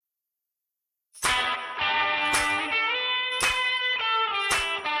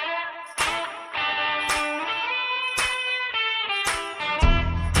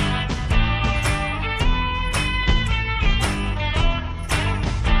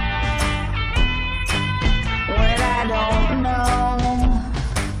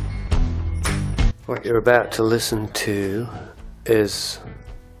What you're about to listen to is...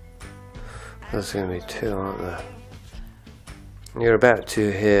 There's going to be two, aren't there? You're about to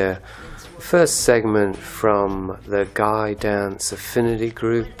hear the first segment from the Guy Dance Affinity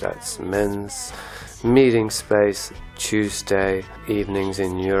Group. That's men's meeting space, Tuesday evenings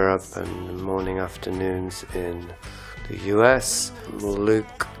in Europe and morning afternoons in the US.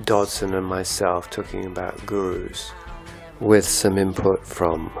 Luke, Dodson and myself talking about gurus, with some input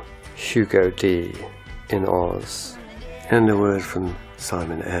from Hugo D in Oz and a word from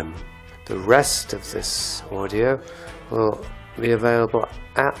Simon M. The rest of this audio will be available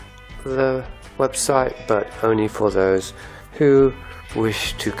at the website, but only for those who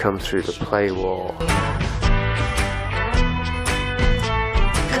wish to come through the play wall.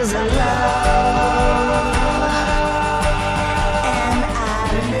 'Cause I love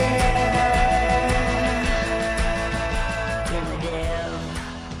and I live.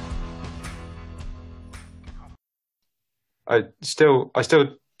 I still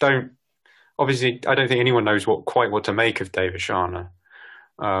don't. Obviously, I don't think anyone knows quite what to make of Dave Oshana.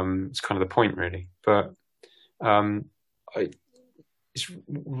 It's kind of the point, really. But it's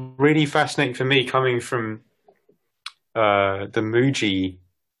really fascinating for me coming from the Muji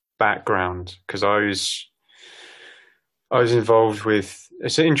background, because I was involved with.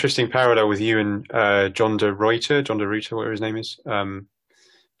 It's an interesting parallel with you and John de Ruyter, whatever his name is.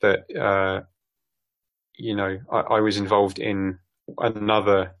 That I was involved in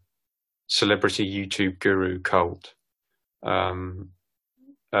another celebrity YouTube guru cult with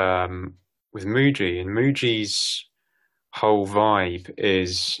Muji, and Muji's whole vibe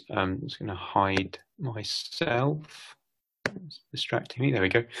is I'm just going to hide myself. It's distracting me. There we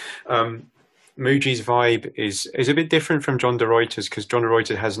go. Muji's vibe is a bit different from John de Ruyter's, because John de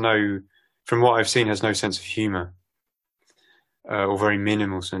Ruyter has from what I've seen, has no sense of humor, or very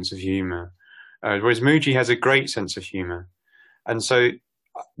minimal sense of humor. Whereas Muji has a great sense of humor. And so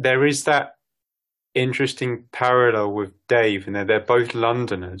there is that interesting parallel with Dave, and they're both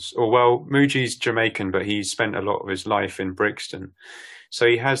Londoners. Or, well, Muji's Jamaican, but he's spent a lot of his life in Brixton. So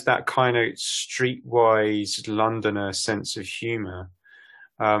he has that kind of streetwise Londoner sense of humor.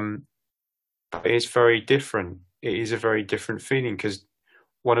 But it's very different. It is a very different feeling, because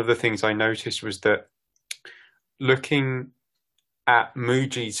one of the things I noticed was that looking at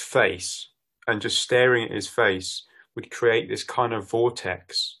Muji's face and just staring at his face would create this kind of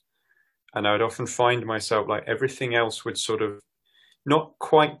vortex. And I would often find myself, like, everything else would sort of not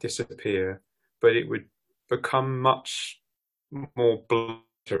quite disappear, but it would become much more blur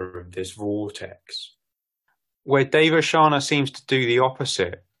of this vortex. Where Dave Oshana seems to do the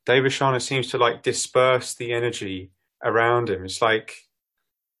opposite. Dave Oshana seems to, like, disperse the energy around him. It's like,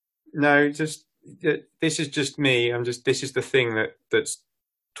 no, this is just me. This is the thing that's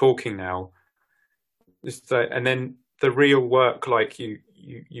talking now. And then the real work, like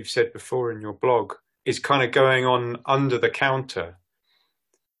you've said before in your blog, is kind of going on under the counter.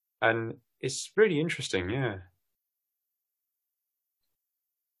 And it's really interesting, yeah.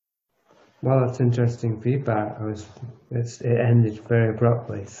 Well, that's interesting feedback. It ended very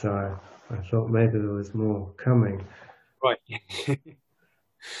abruptly, so I thought maybe there was more coming. Right.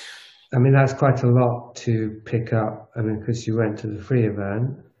 I mean, that's quite a lot to pick up. I mean, because you went to the free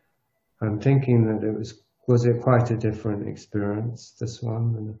event, I'm thinking that was it quite a different experience, this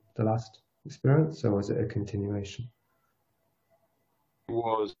one, than the last experience, or was it a continuation? It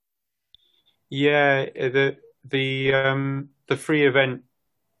was. Yeah, the free event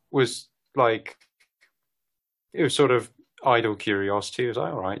was like, it was sort of idle curiosity. It was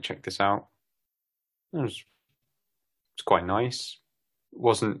like, all right, check this out. It was quite nice.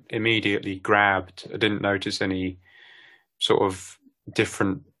 Wasn't immediately grabbed. I didn't notice any sort of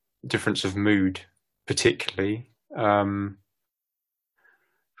difference of mood particularly. But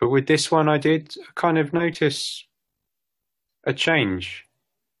with this one, I did kind of notice a change.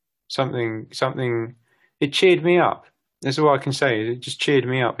 Something. It cheered me up. That's all I can say. It just cheered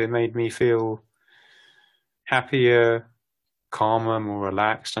me up. It made me feel happier, calmer, more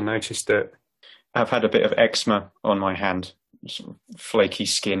relaxed. I noticed that I've had a bit of eczema on my hand, sort of flaky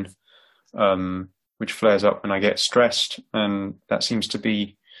skin, which flares up when I get stressed, and that seems to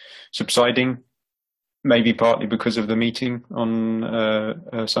be subsiding, maybe partly because of the meeting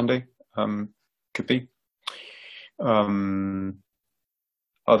on Sunday. Could be.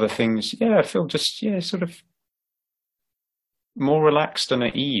 Other things, yeah, I feel just, sort of more relaxed and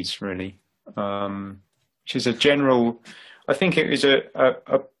at ease, really, which is a general, I think it is a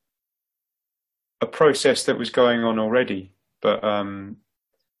process that was going on already, but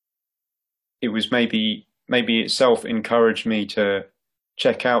it was maybe itself encouraged me to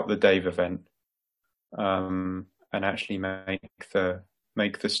check out the Dave event, and actually make the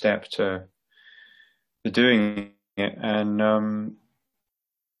step to doing it.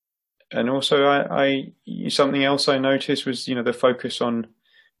 And also something else I noticed was, the focus on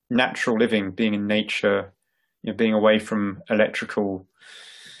natural living, being in nature, being away from electrical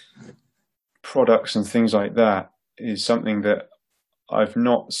products and things like that is something that I've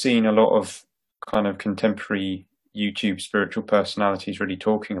not seen a lot of kind of contemporary YouTube spiritual personalities really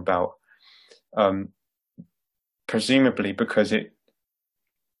talking about, presumably because it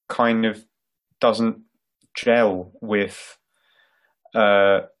kind of doesn't gel with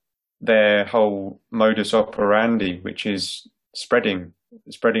their whole modus operandi, which is spreading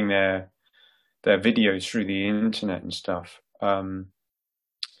their videos through the internet and stuff. So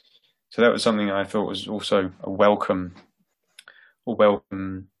that was something I thought was also a welcome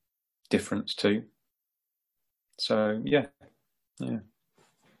difference too. So yeah.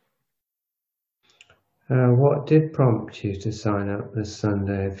 What did prompt you to sign up this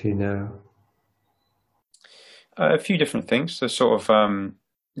Sunday, if you know? A few different things. The sort of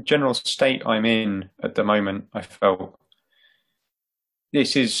general state I'm in at the moment, I felt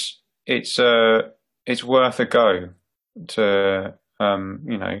it's worth a go to,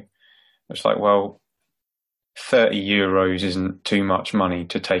 it's like, well, 30 euros isn't too much money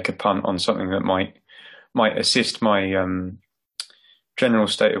to take a punt on something that might assist my general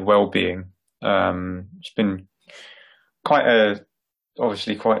state of well-being. It's been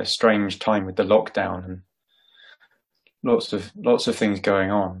obviously quite a strange time with the lockdown and lots of things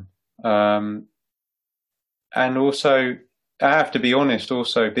going on. And also, I have to be honest,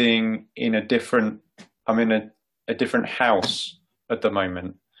 also being in I'm in a different house at the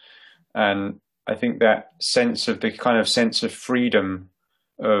moment. And I think that sense of freedom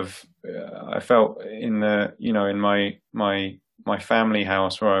I felt in my family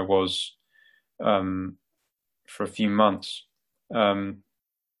house where I was, for a few months. I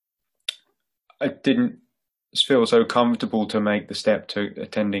didn't feel so comfortable to make the step to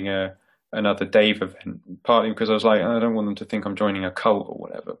attending another Dave event, partly because I was like, I don't want them to think I'm joining a cult or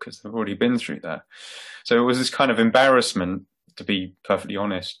whatever, because they've already been through that. So it was this kind of embarrassment, to be perfectly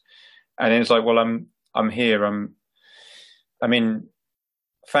honest. And it's like, well, I'm here, I'm in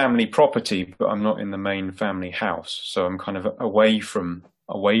family property, but I'm not in the main family house, so I'm kind of away from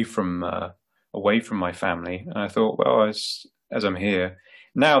my family. And I thought, well, as I'm here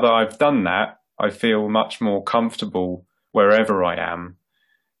now that I've done that, I feel much more comfortable wherever I am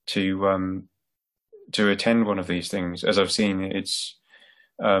to attend one of these things. As I've seen, it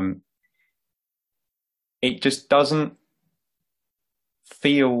just doesn't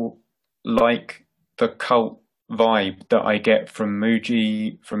feel like the cult vibe that I get from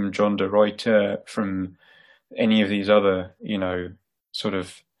Muji, from John de Ruyter, from any of these other, sort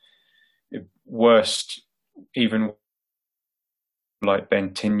of worst, even like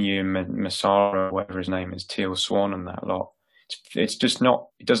Bentinium and Massara, whatever his name is, Teal Swan and that lot. It's just not,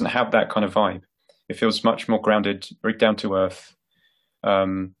 it doesn't have that kind of vibe. It feels much more grounded, very down to earth.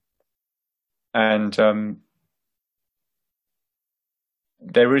 I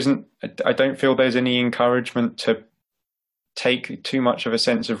don't feel there's any encouragement to take too much of a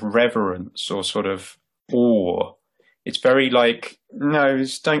sense of reverence or sort of awe. It's very like, no,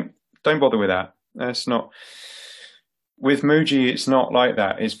 don't bother with that. That's not. With Muji, it's not like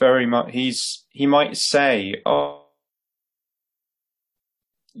that. It's very much, he might say, oh,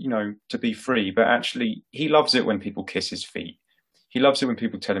 to be free, but actually he loves it when people kiss his feet. He loves it when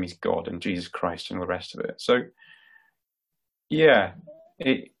people tell him he's God and Jesus Christ and all the rest of it. So yeah,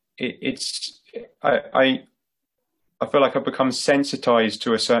 I feel like I've become sensitized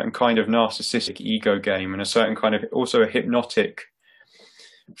to a certain kind of narcissistic ego game and a certain kind of, also a hypnotic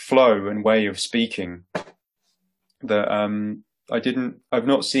flow and way of speaking that I've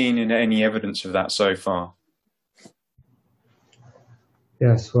not seen in any evidence of that so far.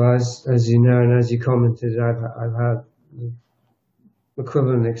 Yes, well, as you know, and as you commented, I've had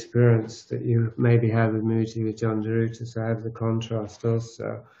equivalent experience that you maybe had with Muji, with John de Ruyter, so I have the contrast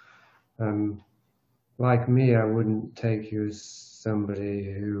also. Like me, I wouldn't take you as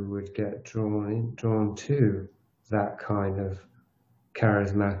somebody who would get drawn to that kind of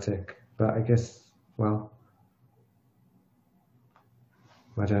charismatic, but I guess, well,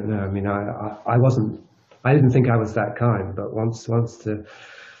 I don't know. I mean, I didn't think I was that kind, but once I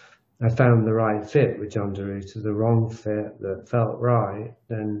found the right fit with John de Ruyter, the wrong fit that felt right,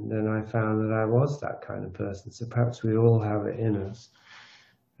 then I found that I was that kind of person. So perhaps we all have it in us.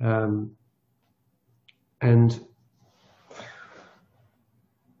 And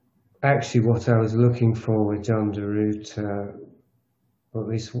actually what I was looking for with John de Ruyter or at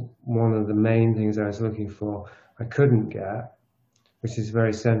least one of the main things I was looking for, I couldn't get, which is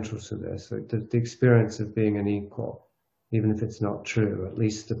very central to this, the experience of being an equal, even if it's not true, at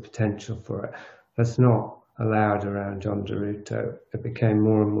least the potential for it. That's not allowed around John Deruto. It became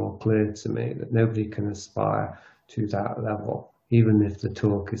more and more clear to me that nobody can aspire to that level, even if the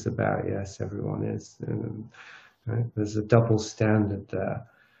talk is about, yes, everyone is. Right? There's a double standard there,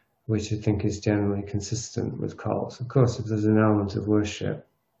 which I think is generally consistent with cults. Of course, if there's an element of worship,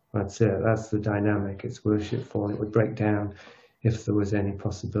 that's it. That's the dynamic. It's worshipful. It would break down if there was any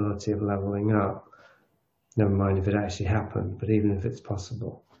possibility of leveling up. Never mind if it actually happened, but even if it's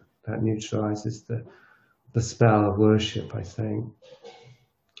possible, that neutralizes the spell of worship, I think.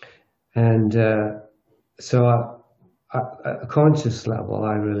 And so at a conscious level,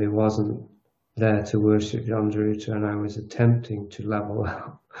 I really wasn't there to worship John Deruto, and I was attempting to level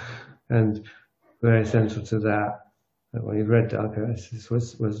up. And very central to that, when you read Dark Oasis,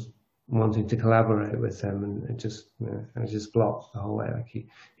 was wanting to collaborate with him, and it just, I just blocked the whole way. Like he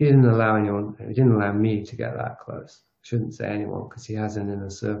didn't allow anyone, he didn't allow me to get that close. I shouldn't say anyone, because he has an inner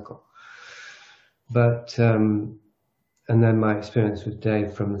circle. But and then my experience with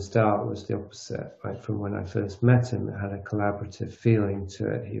Dave from the start was the opposite. Right from when I first met him, it had a collaborative feeling to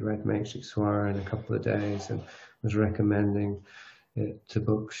it. He read Matrix Warrior in a couple of days and was recommending it to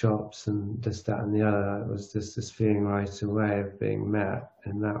bookshops and this, that, and the other. It was just this feeling right away of being met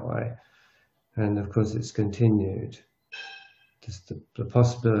in that way. And of course, it's continued. Just the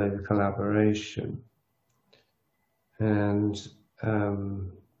possibility of collaboration. And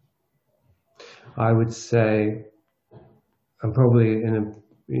I would say I'm probably in a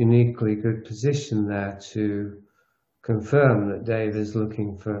uniquely good position there to confirm that Dave is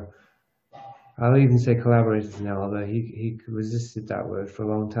looking for, I'll even say collaborators now, although he resisted that word for a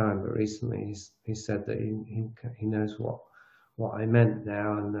long time, but recently he said that he knows what I meant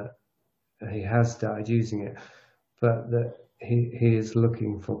now, and that he has started using it, but that he is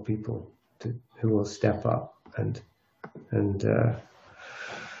looking for people who will step up and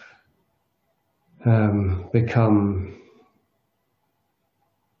become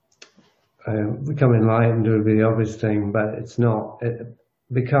enlightened would be the obvious thing, but it's not.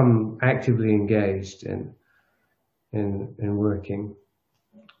 Become actively engaged in working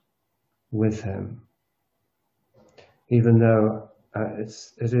with him, even though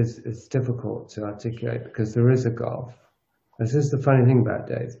it's difficult to articulate, because there is a gulf. This is the funny thing about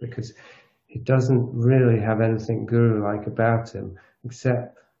Dave, because he doesn't really have anything guru-like about him,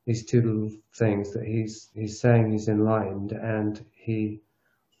 except these two little things, that he's saying he's enlightened and he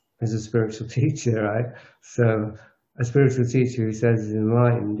is a spiritual teacher, right? So a spiritual teacher who says he's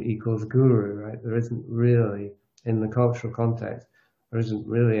enlightened equals guru, right? There isn't really, in the cultural context, there isn't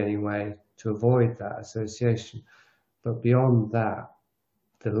really any way to avoid that association. But beyond that,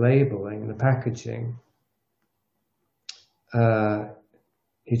 the labeling, the packaging,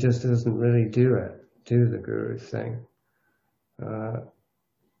 he just doesn't really do the guru thing. And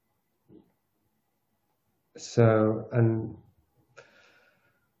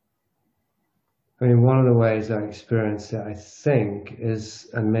I mean, one of the ways I experience it, I think, is,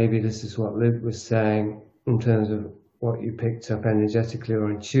 and maybe this is what Luke was saying in terms of what you picked up energetically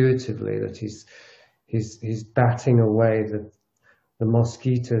or intuitively, that he's batting away the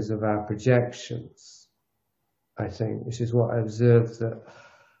mosquitoes of our projections, I think, which is what I observed that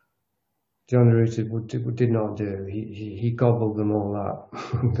John Deruto did not do. He gobbled them all up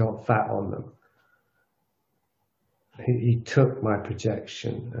and got fat on them. He took my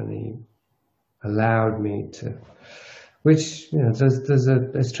projection and he allowed me to, which,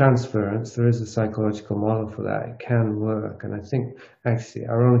 there's transference, there is a psychological model for that, it can work, and I think actually,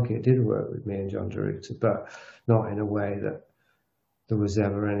 ironically, it did work with me and John Deruto, but not in a way that there was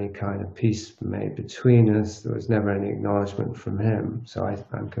ever any kind of peace made between us. There was never any acknowledgement from him, so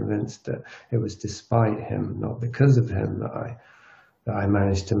I'm convinced that it was despite him, not because of him, that I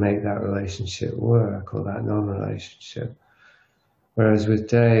managed to make that relationship work, or that non-relationship. Whereas with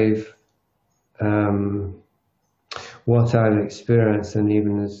Dave, what I've experienced, and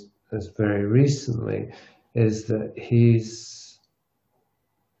even as very recently, is that he's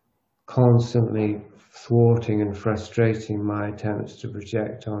constantly thwarting and frustrating my attempts to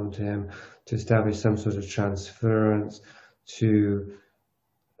project onto him, to establish some sort of transference, to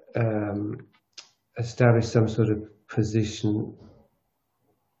establish some sort of position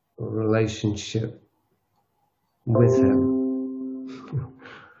or relationship with him.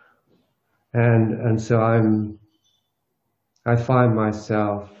 And so I find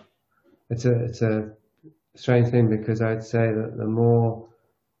myself, it's a strange thing, because I'd say that the more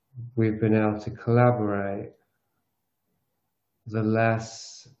we've been able to collaborate, the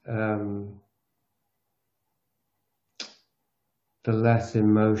less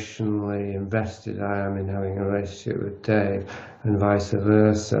emotionally invested I am in having a relationship with Dave, and vice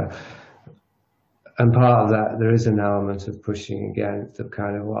versa. And part of that, there is an element of pushing against the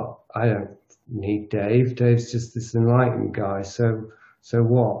kind of, well, I don't need Dave. Dave's just this enlightened guy. So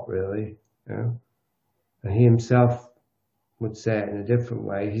what, really? You know? And he himself would say it in a different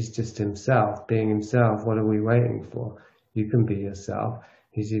way. He's just himself, being himself. What are we waiting for? You can be yourself.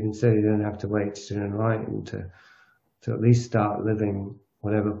 He's even said you don't have to wait to enlighten to at least start living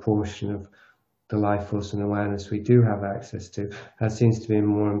whatever portion of the life force and awareness we do have access to. That seems to be a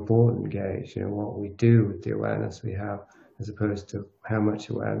more important gauge, you know, what we do with the awareness we have, as opposed to how much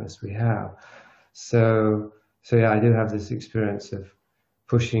awareness we have. So yeah, I do have this experience of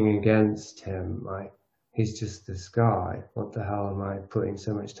pushing against him, like, he's just this guy. What the hell am I putting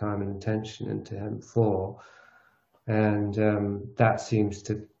so much time and attention into him for? And that seems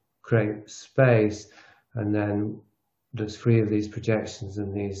to create space, and then that's free of these projections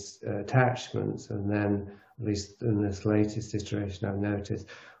and these attachments. And then, at least in this latest iteration, I've noticed,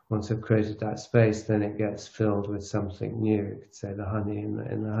 once I've created that space, then it gets filled with something new. You could say the honey in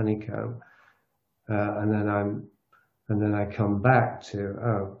the honeycomb, and then I come back to,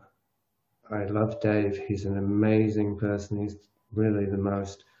 oh, I love Dave. He's an amazing person. He's really the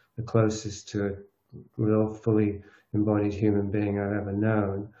closest to a real fully embodied human being I've ever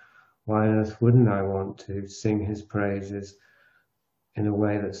known. Why on earth wouldn't I want to sing his praises in a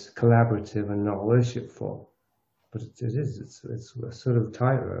way that's collaborative and not worshipful? But it's a sort of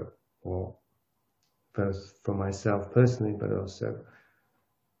tightrope, or both for myself personally, but also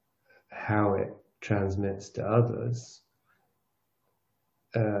how it transmits to others,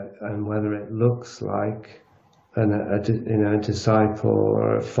 and whether it looks like a disciple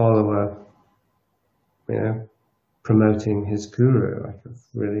or a follower, you know, promoting his guru. I could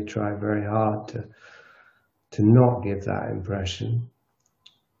really try very hard to not give that impression,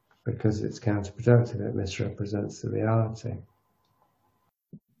 because it's counterproductive. It misrepresents the reality.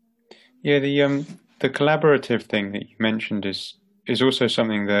 Yeah, the collaborative thing that you mentioned is also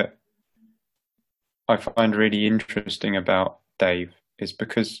something that I find really interesting about Dave, is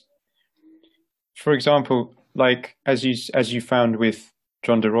because, for example, like as you found with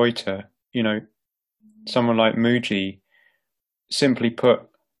John de Ruyter, you know, someone like Muji, simply put,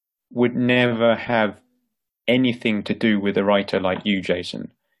 would never have anything to do with a writer like you,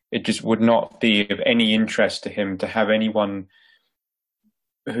 Jason. It just would not be of any interest to him to have anyone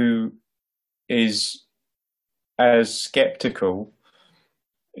who is as skeptical,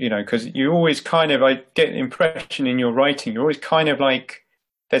 you know, because you always kind of, I get the impression in your writing, you're always kind of like,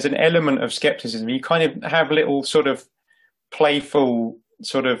 there's an element of skepticism. You kind of have little sort of playful,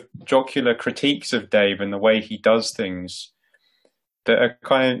 sort of jocular critiques of Dave and the way he does things that are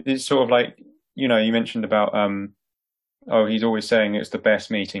kind of, it's sort of like, you know, you mentioned about, oh, he's always saying it's the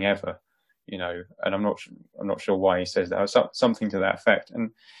best meeting ever, you know, and I'm not sure why he says that, something to that effect.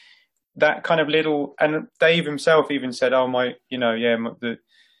 And that kind of little, and Dave himself even said, oh, my, you know, yeah,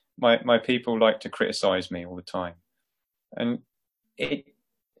 my people like to criticize me all the time. And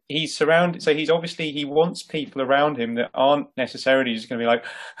he's surrounded, so he wants people around him that aren't necessarily just going to be like,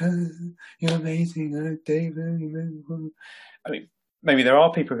 oh, you're amazing, oh, Dave. I mean, maybe there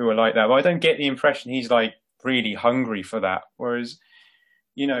are people who are like that, but I don't get the impression he's like really hungry for that. Whereas,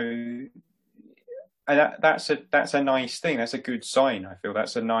 you know, and that's a nice thing. That's a good sign. I feel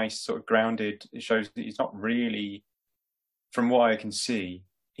that's a nice sort of grounded. It shows that he's not really, from what I can see,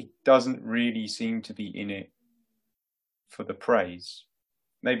 he doesn't really seem to be in it for the praise.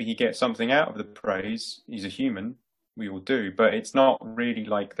 Maybe he gets something out of the praise. He's a human. We all do, but it's not really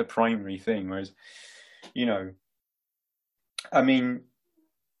like the primary thing. Whereas, you know, I mean,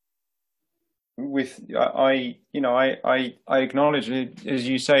 with I acknowledge it, as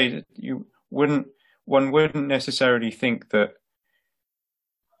you say, that one wouldn't necessarily think that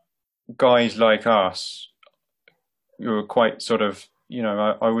guys like us, who are quite sort of, you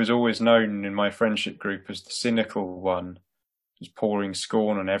know, I was always known in my friendship group as the cynical one, just pouring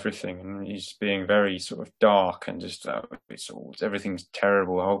scorn on everything, and he's being very sort of dark and just everything's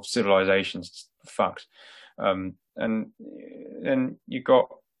terrible, the whole civilization's fucked. And you got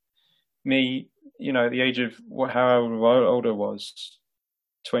me, you know, at the age of however old I was,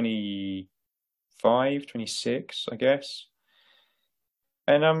 25, 26, I guess.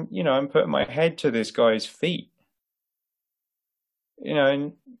 And you know, I'm putting my head to this guy's feet, you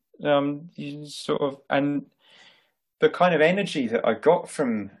know, and sort of, and the kind of energy that I got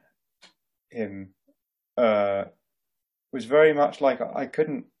from him was very much like I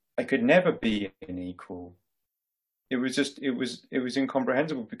could never be an equal. it was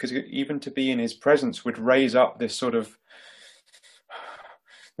incomprehensible, because even to be in his presence would raise up this sort of,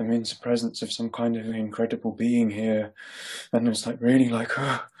 I'm in the presence of some kind of incredible being here, and it was like really like,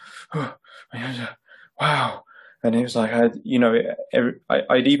 wow. And it was like,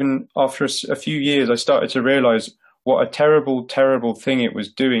 I'd even after a few years, I started to realize what a terrible, terrible thing it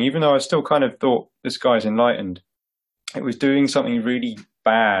was doing. Even though I still kind of thought this guy's enlightened, it was doing something really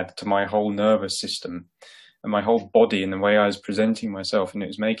bad to my whole nervous system and my whole body and the way I was presenting myself. And it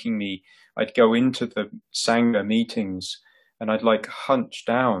was making me, I'd go into the Sangha meetings and I'd like hunch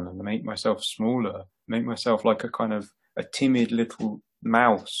down and make myself smaller, make myself like a kind of a timid little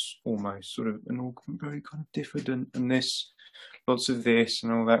mouse almost, sort of, and all very kind of diffident, and this, lots of this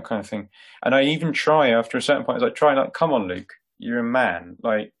and all that kind of thing. And I even try, after a certain point, I was like, try, like, come on, Luke, you're a man.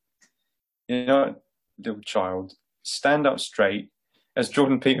 Like, you're not little child. Stand up straight. As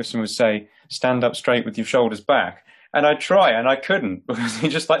Jordan Peterson would say, stand up straight with your shoulders back. And I'd try, and I couldn't, because he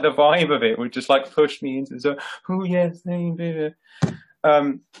just, like, the vibe of it would just like push me into the, oh yes, baby.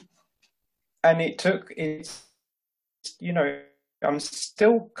 And it's, you know, I'm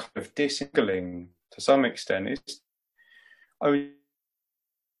still kind of disengaging to some extent. I would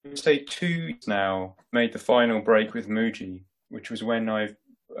say 2 years now made the final break with Muji, which was when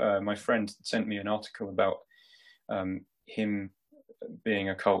my friend sent me an article about him being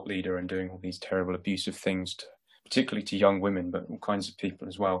a cult leader and doing all these terrible abusive things, particularly to young women, but all kinds of people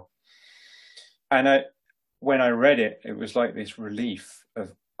as well. And when I read it, it was like this relief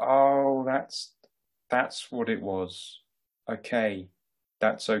of, oh, that's what it was. Okay,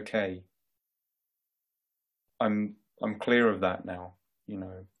 that's okay. I'm clear of that now, you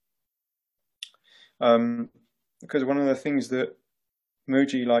know. Because one of the things that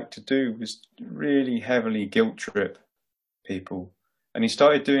Muji liked to do was really heavily guilt trip people. And he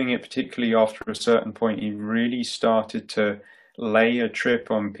started doing it particularly after a certain point. He really started to lay a trip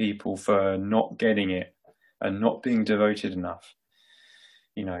on people for not getting it and not being devoted enough,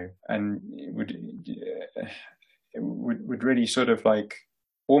 you know, and it would really sort of like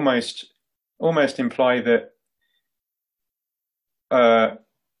almost imply that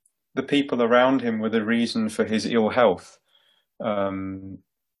the people around him were the reason for his ill health,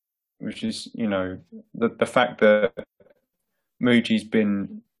 which is, you know, the fact that Muji's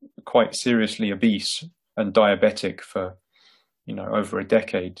been quite seriously obese and diabetic for, you know, over a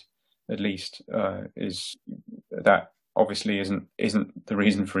decade at least, is that obviously isn't the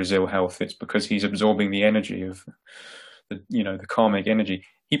reason for his ill health. It's because he's absorbing the energy of the, you know, the karmic energy.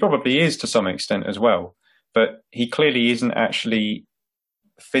 He probably is to some extent as well, but he clearly isn't actually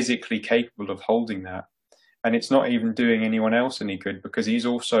physically capable of holding that. And it's not even doing anyone else any good, because he's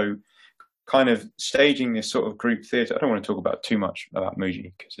also kind of staging this sort of group theatre. I don't want to talk about too much about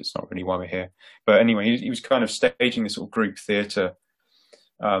Muji because it's not really why we're here. But anyway, he was kind of staging this sort of group theatre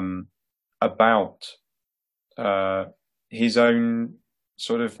about his own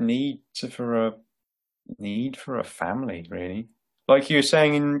sort of need for a family, really. Like you were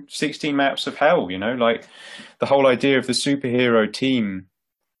saying in 16 Maps of Hell, you know, like the whole idea of the superhero team,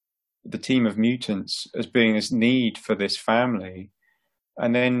 the team of mutants, as being this need for this family.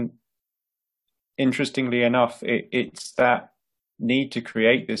 And then, interestingly enough, it's that need to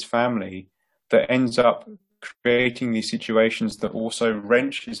create this family that ends up creating these situations that also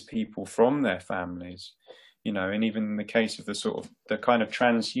wrenches people from their families, you know. And even in the case of the kind of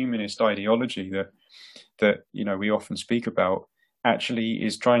transhumanist ideology that you know we often speak about, actually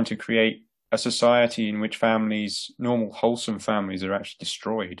is trying to create a society in which families, normal wholesome families, are actually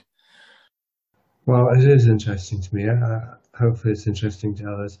destroyed. Well, it is interesting to me. Hopefully it's interesting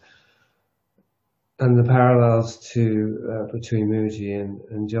to others. And the parallels between Muji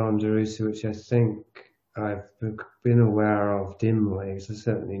and John Derusi, which I think I've been aware of dimly, because I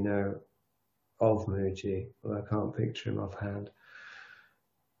certainly know of Muji, but I can't picture him offhand.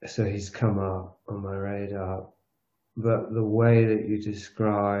 So he's come up on my radar. But the way that you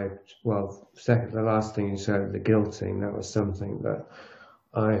described, well, the last thing you said, the guilting, that was something that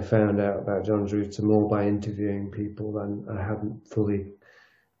I found out about John Derusi more by interviewing people, and I hadn't fully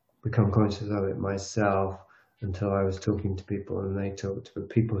become conscious of it myself until I was talking to people, and they talked to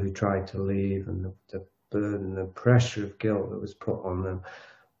people who tried to leave, and the burden, the pressure of guilt that was put on them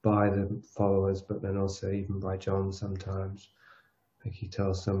by the followers, but then also even by John sometimes. Like he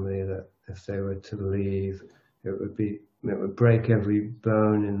tells somebody that if they were to leave, it would break every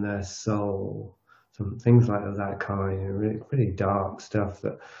bone in their soul. Some things like that kind, really, pretty dark stuff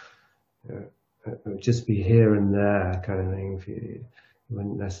that, you know, it would just be here and there kind of thing. If you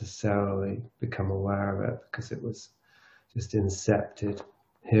wouldn't necessarily become aware of it, because it was just incepted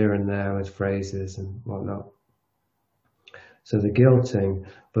here and there with phrases and whatnot. So the guilting,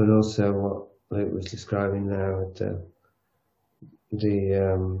 but also what Luke was describing now with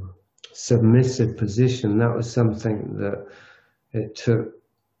the submissive position, that was something that it took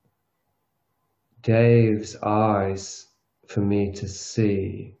Dave's eyes for me to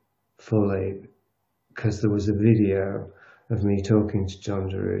see fully, because there was a video of me talking to John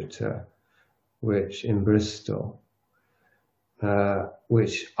Deruta, which in Bristol,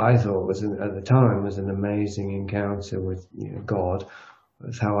 which I thought was at the time was an amazing encounter with God.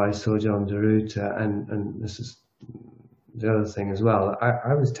 That's how I saw John Deruta, and this is the other thing as well.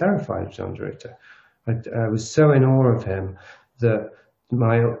 I was terrified of John Deruta. I was so in awe of him that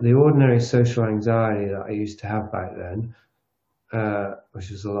the ordinary social anxiety that I used to have back then, which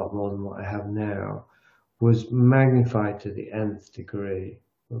was a lot more than what I have now, was magnified to the nth degree,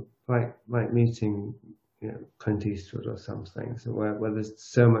 like meeting Clint Eastwood or something, so where there's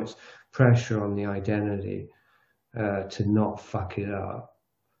so much pressure on the identity to not fuck it up,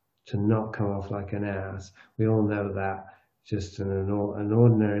 to not come off like an ass. We all know that just on an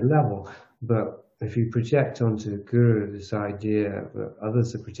ordinary level, but if you project onto the guru this idea that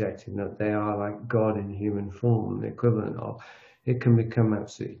others are projecting that they are like God in human form, the equivalent of, it can become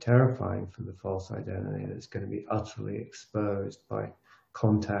absolutely terrifying for the false identity that's going to be utterly exposed by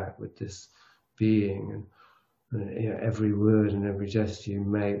contact with this being, and every word and every gesture you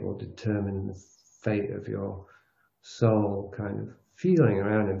make will determine the fate of your soul, kind of feeling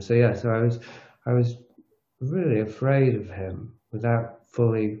around him. So yeah, so I was really afraid of him without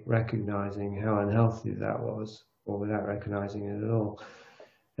fully recognizing how unhealthy that was, or without recognizing it at all.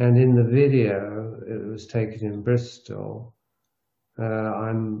 And in the video, it was taken in Bristol,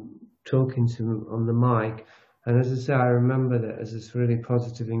 I'm talking to him on the mic, and as I say, I remember that as this really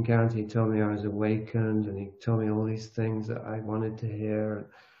positive encounter. He told me I was awakened, and he told me all these things that I wanted to hear.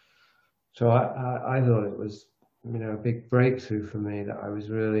 So I thought it was, a big breakthrough for me, that I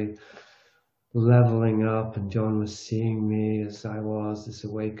was really leveling up, and John was seeing me as I was, this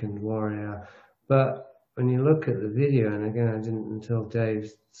awakened warrior. But when you look at the video, and again, I didn't until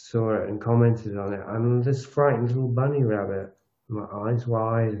Dave saw it and commented on it, I'm this frightened little bunny rabbit, my eyes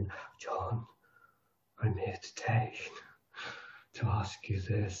wide, and John, I'm here today to ask you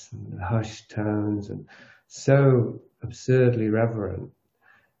this, and the hushed tones, and so absurdly reverent,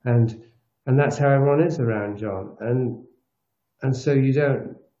 and that's how everyone is around John, and so I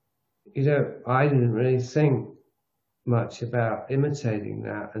didn't really think much about imitating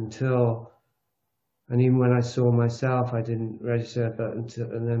that until, and even when I saw myself, I didn't register, but and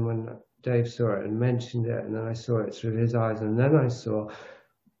then when Dave saw it and mentioned it, and then I saw it through his eyes, and then I saw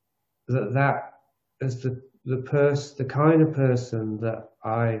that as the kind of person that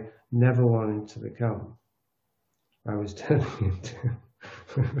I never wanted to become, I was turning into.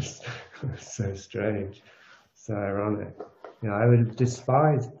 It was so strange, so ironic. I would have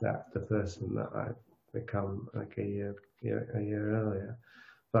despised the person that I'd become like a year earlier,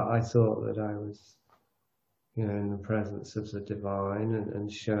 but I thought that I was, in the presence of the divine,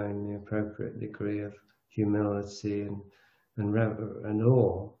 and showing the appropriate degree of humility and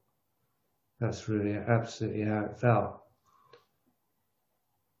awe. That's really absolutely how it felt.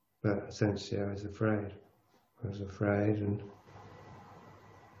 But essentially, I was afraid.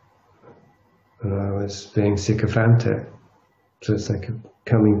 and I was being sycophantic. So it's like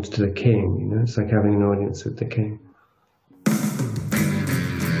coming to the king, it's like having an audience with the king.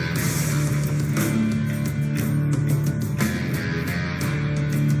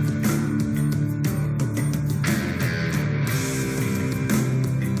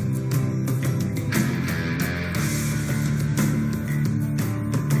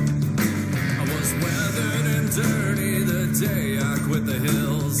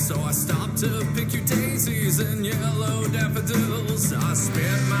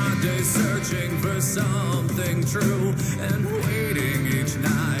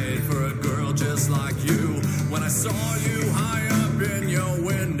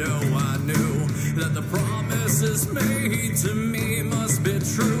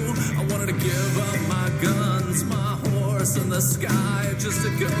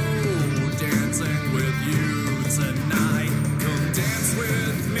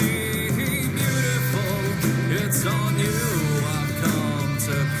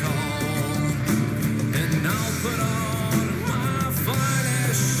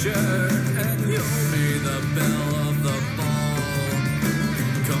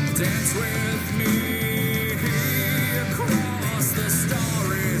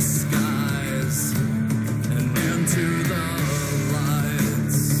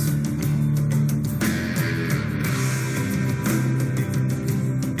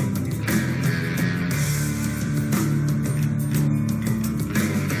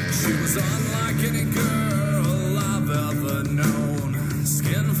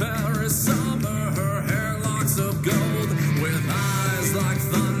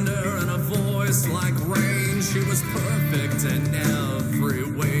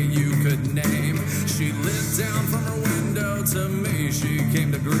 to me she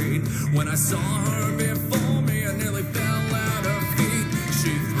came to greet. When I saw her before me, I nearly fell at her feet.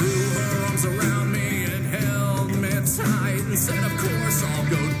 She threw her arms around me and held me tight and said, of course I'll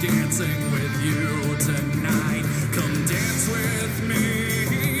go dancing with you tonight. Come dance with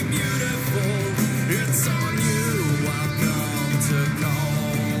me, beautiful. It's on you I've come to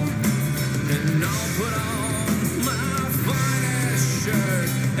call. And I'll put on my finest shirt,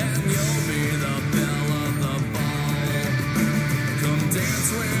 and you'll be the belle of the ball. Come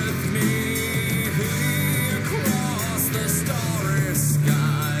dance with me across the starry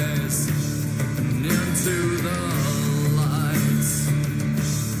skies and into the lights.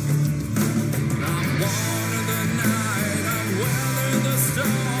 I've wanted the night, I've weathered the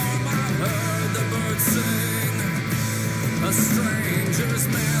storm, I've heard the birds sing, a stranger's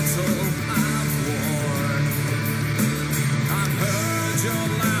mantle I've worn. I've heard your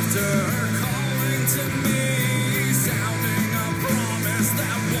laughter calling to me, sounding a promise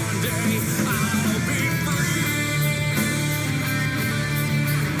that one day I'll be free.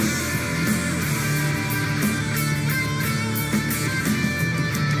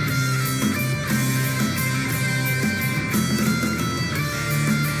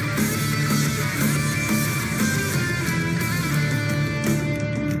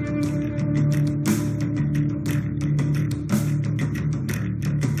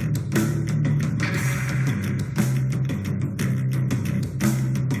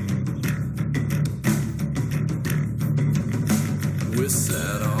 We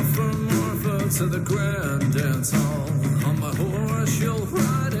set off from Morpho to the Grand Dance Hall. On my horse you'll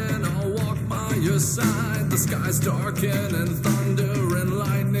ride and I'll walk by your side. The skies darken and thunder and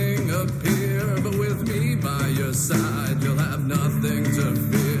lightning appear, but with me by your side you'll have nothing to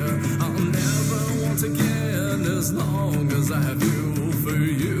fear. I'll never want again as long as I have you. For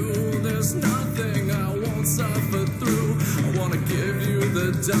you there's nothing I won't suffer through. I want to give you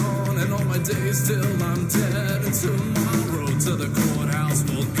the dawn and all my days till I'm dead. And tomorrow to the courthouse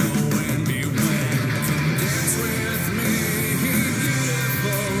we'll go and be wed. Come dance with me,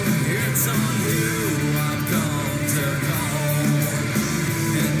 beautiful. It's on you I've come to call.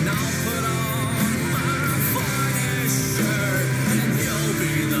 And I'll put on my finest shirt, and you'll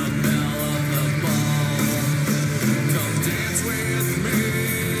be the belle of the ball. Come dance with me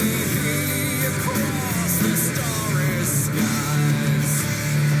across the starry skies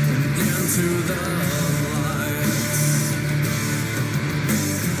and into the lights.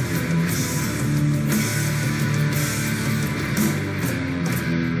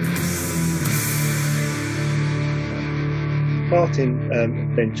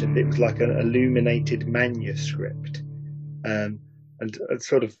 Martin mentioned it was like an illuminated manuscript, and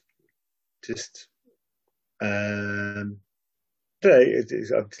sort of just I'm just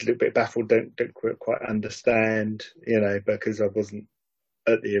a little bit baffled. Don't quite understand, because I wasn't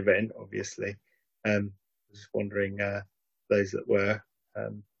at the event, obviously. I was just wondering, those that were,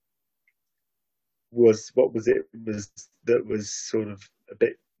 what was it that was sort of a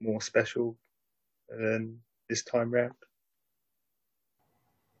bit more special this time round?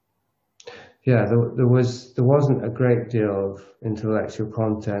 Yeah, there wasn't a great deal of intellectual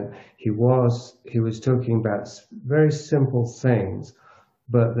content. He was talking about very simple things,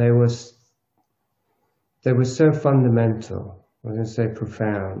 but they were so fundamental. I was going to say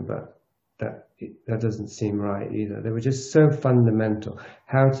profound, but that doesn't seem right either. They were just so fundamental.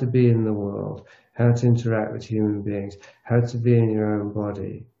 How to be in the world, how to interact with human beings, how to be in your own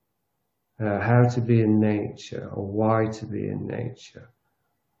body, how to be in nature, or why to be in nature.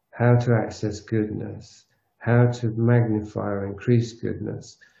 How to access goodness, how to magnify or increase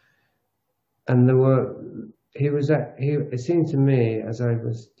goodness. And it seemed to me, as I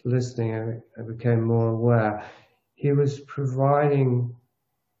was listening, I became more aware, he was providing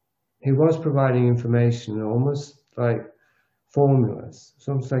information, almost like formulas. It's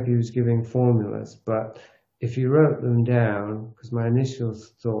almost like he was giving formulas, but if you wrote them down, because my initial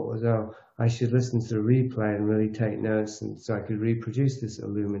thought was, I should listen to the replay and really take notes, and so I could reproduce this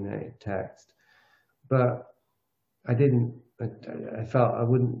illuminated text. But I didn't. I felt I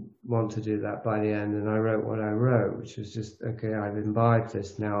wouldn't want to do that by the end, and I wrote what I wrote, which was just, okay, I've imbibed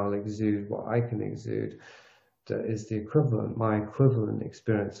this, now I'll exude what I can exude. That is my equivalent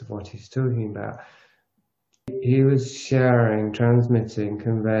experience of what he's talking about. He was sharing, transmitting,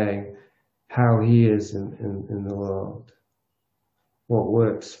 conveying how he is in the world, what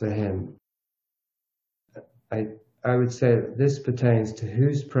works for him. I would say that this pertains to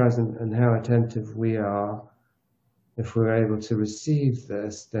who's present and how attentive we are. If we're able to receive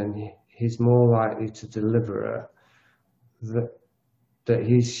this, then he's more likely to deliver it. That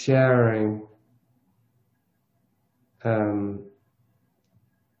he's sharing I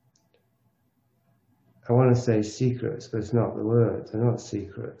want to say secrets, but it's not the word. They're not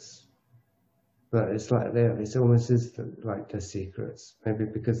secrets. But it's like it's almost like they're secrets. Maybe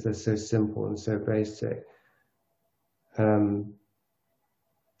because they're so simple and so basic. But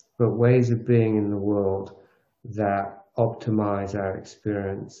ways of being in the world that optimize our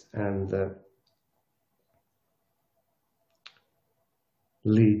experience and that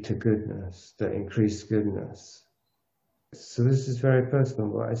lead to goodness, that increase goodness. So this is very personal,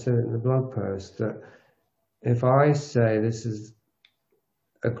 but I said in the blog post that if I say this is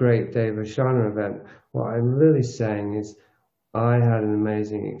a great Dave Oshana event, what I'm really saying is I had an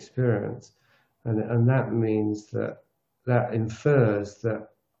amazing experience. And that means that infers that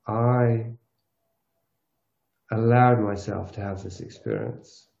I allowed myself to have this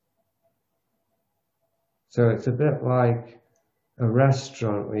experience. So it's a bit like a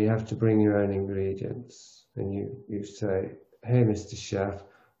restaurant where you have to bring your own ingredients. And you say, hey, Mr. Chef,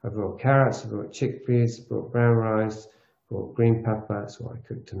 I've brought carrots, I've brought chickpeas, I've brought brown rice, I've brought green pepper. That's what I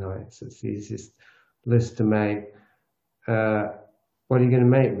cooked tonight. So it's the easiest list to make. What are you going to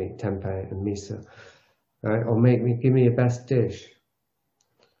make me? Tempeh and miso. Right? Or give me your best dish.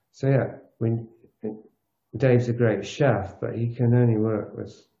 So yeah, Dave's a great chef, but he can only work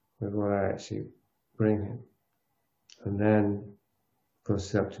with what I actually bring him. And then, of course,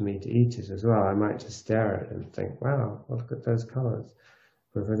 it's up to me to eat it as well. I might just stare at it and think, wow, look at those colours.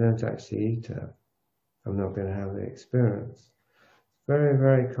 But if I don't actually eat it, I'm not going to have the experience. Very,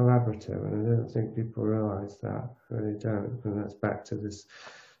 very collaborative, and I don't think people realise that. I really don't. And that's back to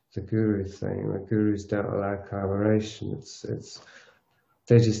the guru thing. The gurus don't allow collaboration.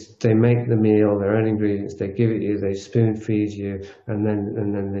 They make the meal, their own ingredients, they give it you, they spoon feed you, and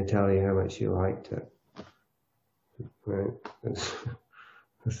then they tell you how much you liked it. Right?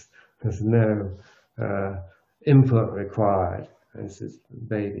 There's no input required. This is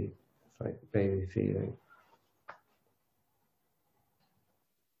baby. It's like baby feeding.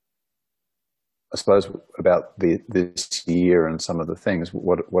 I suppose about this year and some of the things,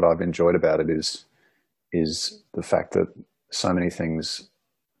 what I've enjoyed about it is the fact that so many things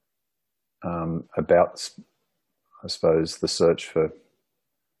about, I suppose, the search for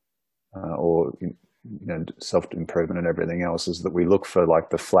or self-improvement and everything else is that we look for like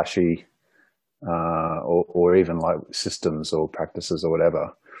the flashy or even like systems or practices or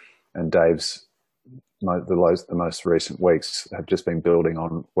whatever. And Dave's the most recent weeks have just been building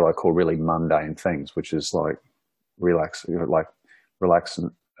on what I call really mundane things, which is like relax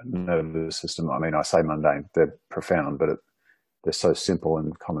nervous system. I mean, I say mundane, they're profound, but they're so simple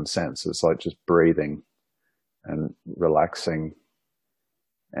and common sense. It's like just breathing and relaxing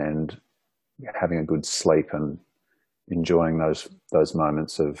and having a good sleep and enjoying those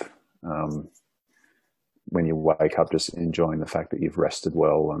moments of when you wake up, just enjoying the fact that you've rested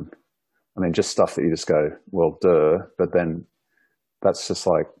well. And I mean, just stuff that you just go, well, duh. But then that's just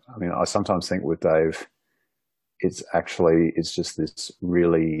like, I mean, I sometimes think with Dave, it's just this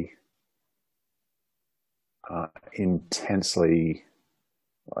really intensely,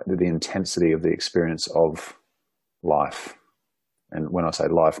 the intensity of the experience of life. And when I say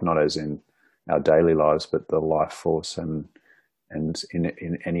life, not as in our daily lives, but the life force and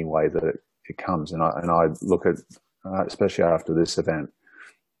in any way that it comes. And I look at, especially after this event,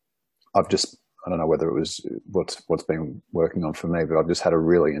 I don't know whether it was what's been working on for me, but I've just had a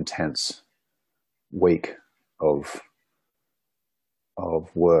really intense week of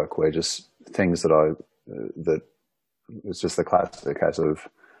work where just things that it's just the classic case of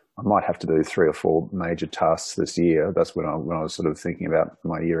I might have to do 3 or 4 major tasks this year. That's when I was sort of thinking about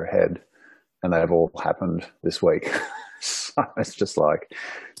my year ahead, and they've all happened this week. So it's just like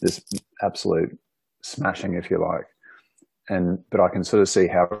this absolute smashing, if you like. But I can sort of see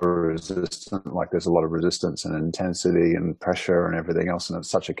how resistant, like there's a lot of resistance and intensity and pressure and everything else. And it's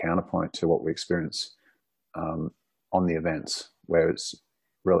such a counterpoint to what we experience on the events, where it's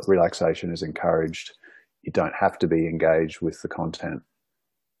relaxation is encouraged. You don't have to be engaged with the content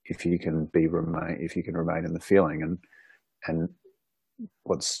if you can remain in the feeling. And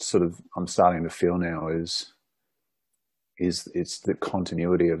what's sort of I'm starting to feel now is it's the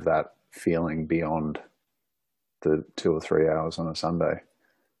continuity of that feeling beyond the 2 or 3 hours on a Sunday,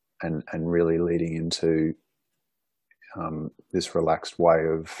 and really leading into this relaxed way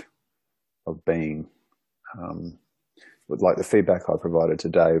of being. Like the feedback I provided to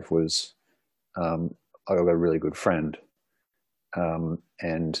Dave was, I got a really good friend,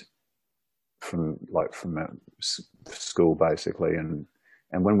 and from school basically, and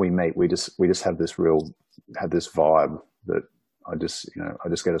when we meet, we just have this vibe that I just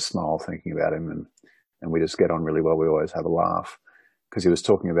get a smile thinking about him, and we just get on really well. We always have a laugh, because he was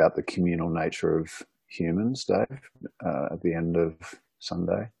talking about the communal nature of humans, Dave, at the end of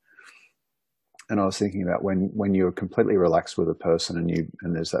Sunday. And I was thinking about when you're completely relaxed with a person,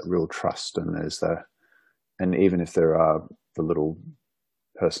 and there's that real trust, and even if there are the little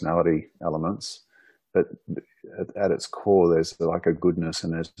personality elements, but at its core, there's like a goodness,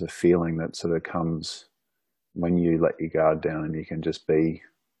 and there's a feeling that sort of comes when you let your guard down and you can just be,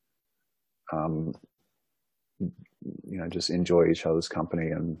 just enjoy each other's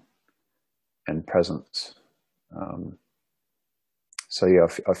company and presence. So yeah,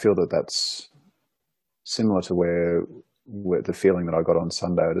 I feel that that's similar to where the feeling that I got on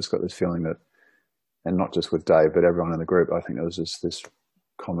Sunday. I just got this feeling that, and not just with Dave, but everyone in the group, I think there was just this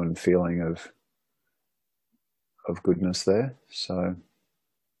common feeling of goodness there. So,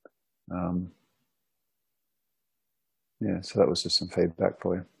 so that was just some feedback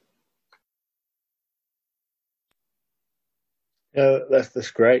for you. Yeah,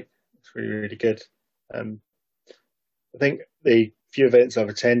 that's great. It's really, really good. I think the few events I've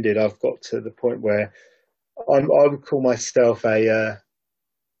attended, I've got to the point where I would call myself a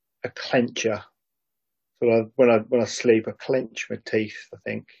clencher. So when I sleep, I clench my teeth, I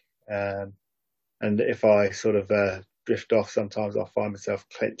think. And if I sort of drift off, sometimes I find myself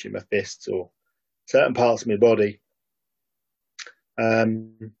clenching my fists or certain parts of my body.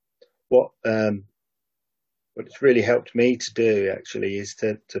 What it's really helped me to do actually is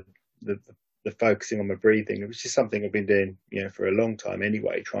to the focusing on my breathing, which is something I've been doing, for a long time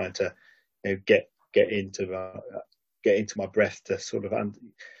anyway, trying to get into my breath, to sort of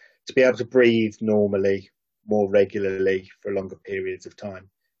to be able to breathe normally, more regularly for longer periods of time.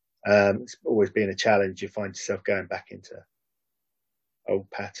 It's always been a challenge. You find yourself going back into old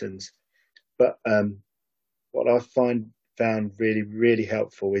patterns. But what I found really, really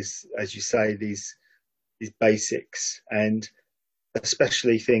helpful is, as you say, these basics, and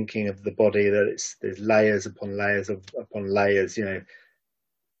especially thinking of the body, that there's layers upon layers upon layers. You've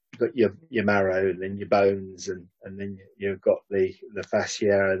got your marrow, and then your bones, and then you've got the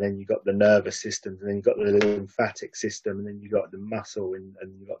fascia, and then you've got the nervous system, and then you've got the lymphatic system, and then you've got the muscle, and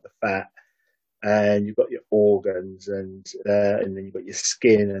you've got the fat, and you've got your organs, and then you've got your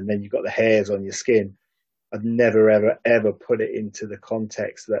skin, and then you've got the hairs on your skin. I've never, ever put it into the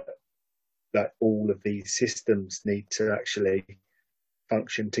context that all of these systems need to actually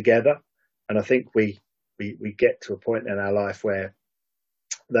function together. And I think we get to a point in our life where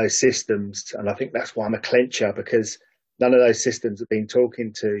those systems, and I think that's why I'm a clencher, because none of those systems have been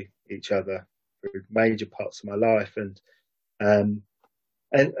talking to each other through major parts of my life. And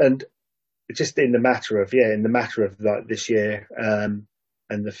just in the matter of like this year,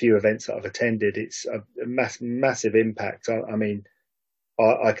 and the few events that I've attended, it's a massive impact. I mean,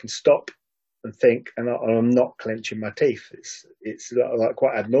 I can stop and think, and I'm not clenching my teeth. It's like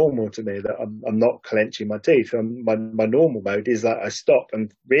quite abnormal to me that I'm not clenching my teeth. My normal mode is like I stop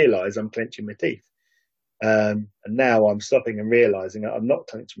and realise I'm clenching my teeth, and now I'm stopping and realising that I'm not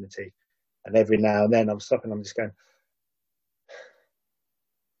clenching my teeth. And every now and then I'm stopping. I'm just going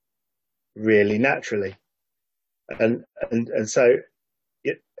really naturally, and so.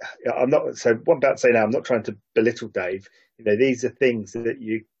 I'm not. So what I'm about to say now, I'm not trying to belittle Dave. These are things that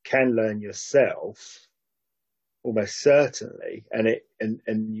you can learn yourself, almost certainly,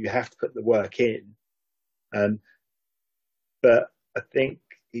 and you have to put the work in. But I think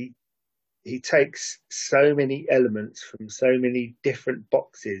he takes so many elements from so many different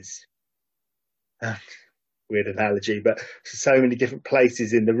boxes. Weird analogy, but so many different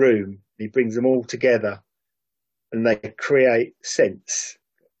places in the room. He brings them all together, and they create sense.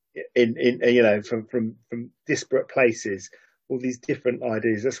 From disparate places, all these different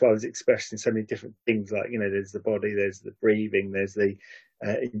ideas. That's why I was expressing so many different things, like there's the body, there's the breathing, there's the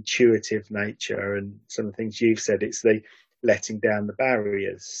intuitive nature, and some of the things you've said, it's the letting down the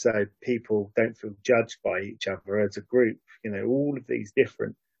barriers so people don't feel judged by each other as a group. All of these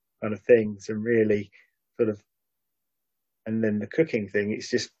different kind of things, and really sort of, and then the cooking thing, it's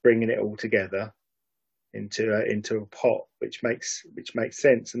just bringing it all together into a pot, which makes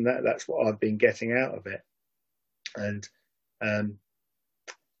sense, and that's what I've been getting out of it. And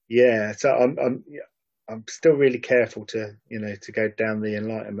so I'm still really careful to go down the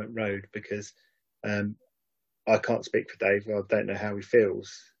Enlightenment road, because I can't speak for Dave. I don't know how he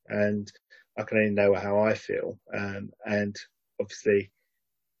feels, and I can only know how I feel. And obviously,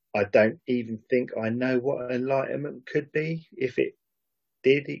 I don't even think I know what enlightenment could be, if it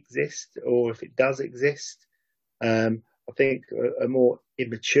did exist, or if it does exist. I think a more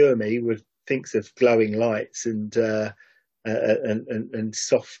immature me thinks of glowing lights and and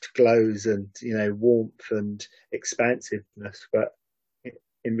soft glows and warmth and expansiveness. But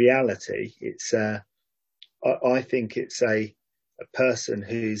in reality, it's I think it's a person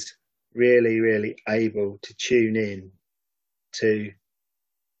who's really able to tune in to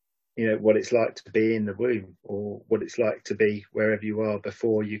what it's like to be in the womb, or what it's like to be wherever you are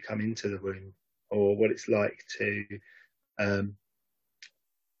before you come into the womb, or what it's like to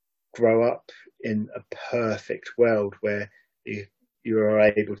grow up in a perfect world where you are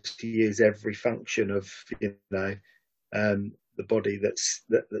able to use every function of the body that's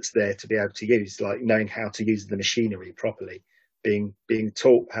there to be able to use, like knowing how to use the machinery properly, being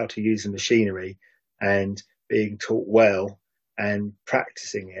taught how to use the machinery and being taught well and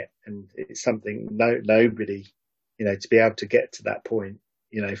practicing it. And it's something nobody, to be able to get to that point,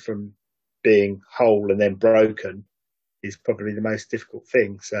 from being whole and then broken, is probably the most difficult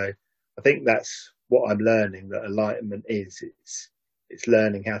thing. So I think that's what I'm learning, that enlightenment is. It's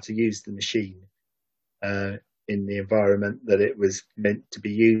learning how to use the machine in the environment that it was meant to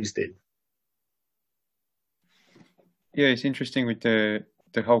be used in. Yeah, it's interesting with the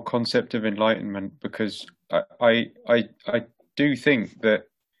whole concept of enlightenment, because I do think that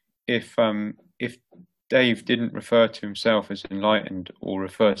if Dave didn't refer to himself as enlightened or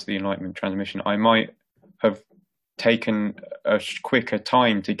refer to the Enlightenment transmission, I might have taken a quicker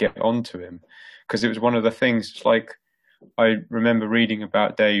time to get onto him, because it was one of the things, like, I remember reading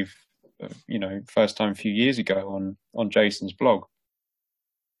about Dave, first time a few years ago on Jason's blog,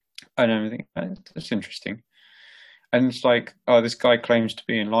 and I think that's interesting. And it's like, oh, this guy claims to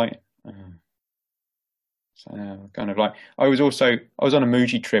be enlightened. So kind of like, I was on a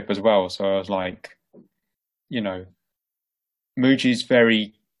Muji trip as well, so I was like, Muji's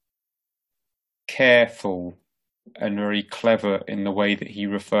very careful and very clever in the way that he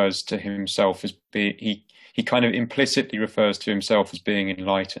refers to himself as being, he kind of implicitly refers to himself as being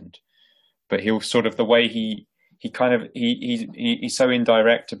enlightened, but he'll sort of, the way he's so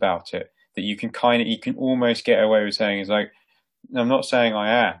indirect about it that you can almost get away with saying, is like, I'm not saying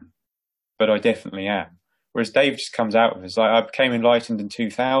I am, but I definitely am. Whereas Dave just comes out with it, it's like, I became enlightened in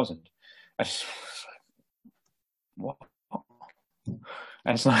 2000. I just, what?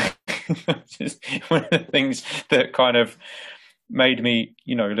 And it's like, just one of the things that kind of made me,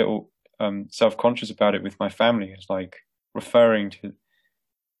 a little self-conscious about it with my family. It's like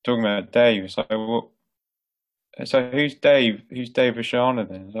talking about Dave. It's like, well, so who's Dave? Who's Dave Oshana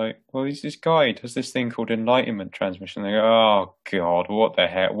then? It's like, well, he's this guy. He does this thing called Enlightenment transmission. They go, oh God, what the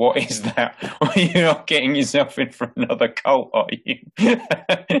heck? What is that? Well, you're not getting yourself in for another cult, are you?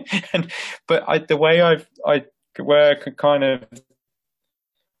 But the way I could kind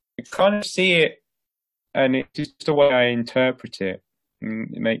of see it, and it's just the way I interpret it, and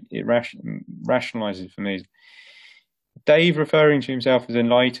make it rationalizes for me. Dave referring to himself as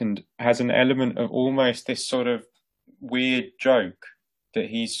enlightened has an element of almost this sort of weird joke that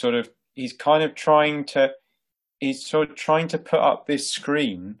he's trying to put up this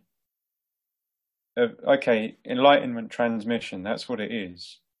screen of, okay, enlightenment transmission, that's what it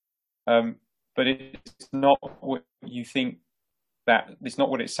is. But it's not what you think, that it's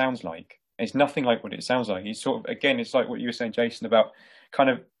not what it sounds like. It's nothing like what it sounds like. It's sort of, again, it's like what you were saying, Jason, about kind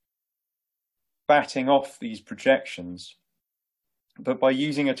of batting off these projections, but by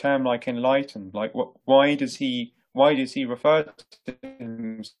using a term like enlightened, like why does he refer to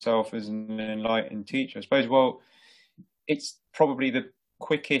himself as an enlightened teacher? I suppose, well, it's probably the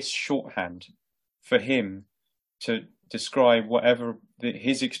quickest shorthand for him to describe whatever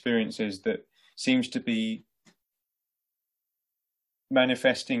his experience is that seems to be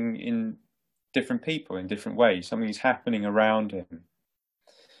manifesting in different people in different ways. Something's happening around him,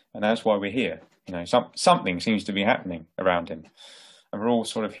 and that's why we're here. Something seems to be happening around him, and we're all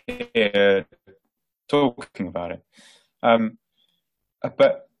sort of here talking about it.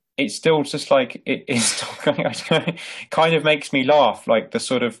 But it's still just like it's still kind of makes me laugh, like the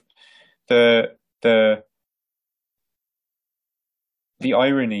sort of the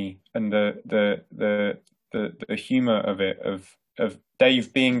irony and the humor of it, of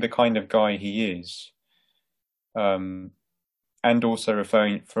Dave being the kind of guy he is, and also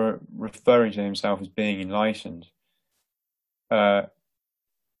referring to himself as being enlightened.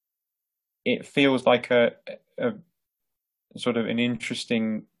 It feels like a sort of an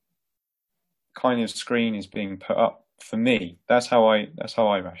interesting kind of screen is being put up for me. That's how I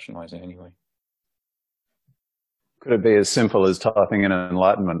rationalize it anyway. Could it be as simple as typing in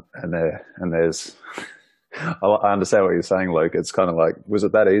enlightenment and there's I understand what you're saying, Luke. It's kind of like, was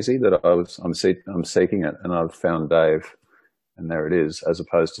it that easy that I'm seeking it and I've found Dave and there it is, as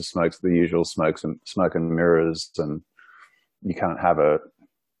opposed to the usual smoke and mirrors and you can't have it.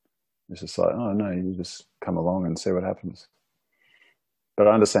 It's just like, oh no, you just come along and see what happens. But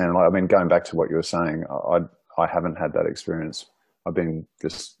I understand, like, I mean, going back to what you were saying, I haven't had that experience. I've been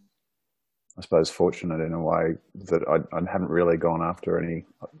just, I suppose, fortunate in a way that I haven't really gone after any.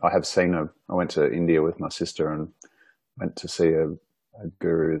 I have seen I went to India with my sister and went to see a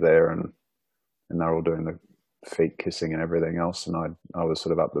guru there, and they're all doing the feet kissing and everything else, and I was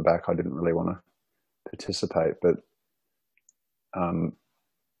sort of up the back. I didn't really want to participate, but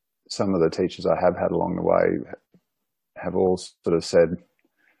some of the teachers I have had along the way have all sort of said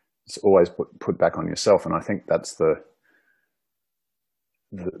it's always put back on yourself, and I think that's the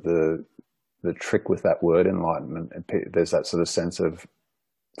trick with that word enlightenment. There's that sort of sense of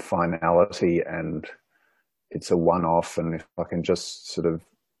finality, and it's a one-off, and if I can just sort of,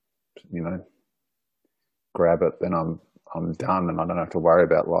 you know, grab it, then I'm done, and I don't have to worry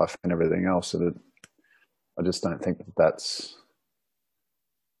about life and everything else. And I just don't think that's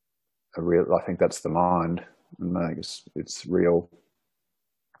a real. I think that's the mind, and I think it's real.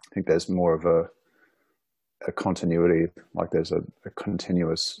 I think there's more of a continuity, like there's a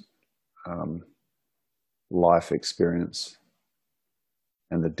continuous life experience,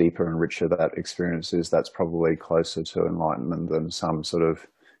 and the deeper and richer that experience is, that's probably closer to enlightenment than some sort of,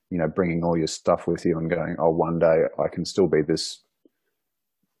 you know, bringing all your stuff with you and going, oh, one day I can still be this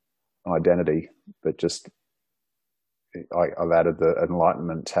identity, but just I've added the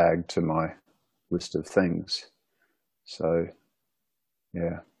enlightenment tag to my list of things. So,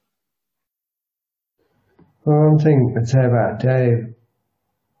 yeah. Well, one thing I'd say about Dave,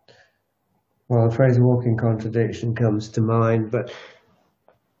 well, the phrase walking contradiction comes to mind, but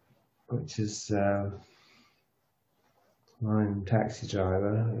which is I'm Taxi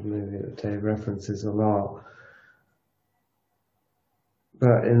Driver, a movie that Dave references a lot.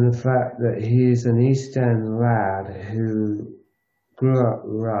 But in the fact that he's an East End lad who grew up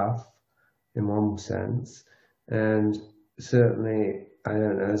rough, in one sense, and certainly, I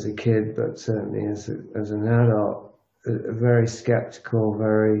don't know, as a kid, but certainly as an adult, very skeptical,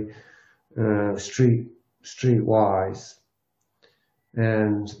 very streetwise.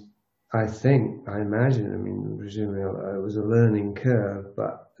 And I imagine, I mean, presumably it was a learning curve,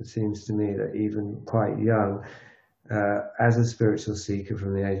 but it seems to me that even quite young, as a spiritual seeker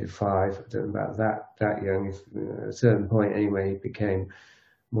from the age of 5, I don't know about that young, at a certain point anyway, he became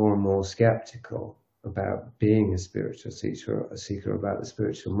more and more skeptical about being a spiritual seeker about the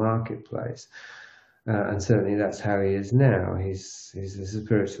spiritual marketplace. And certainly that's how he is now. He's a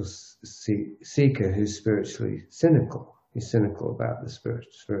spiritual seeker who's spiritually cynical. He's cynical about the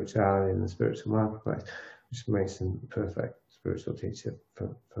spirituality and the spiritual marketplace, which makes him a perfect spiritual teacher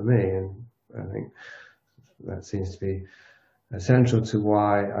for me. And I think that seems to be essential to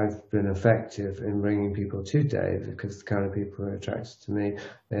why I've been effective in bringing people to Dave, because the kind of people who are attracted to me,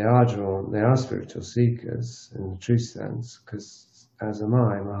 they are spiritual seekers in the true sense, because as am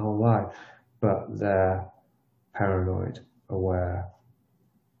I my whole life, but they're paranoid, aware,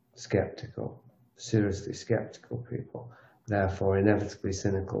 skeptical, seriously skeptical people, therefore inevitably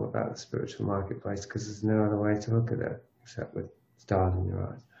cynical about the spiritual marketplace, because there's no other way to look at it except with stars in your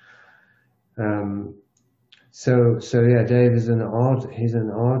eyes. So yeah, Dave is he's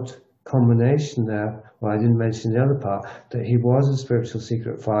an odd combination there. Well, I didn't mention the other part, that he was a spiritual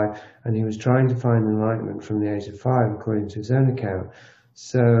seeker at 5, and he was trying to find enlightenment from the age of 5, according to his own account.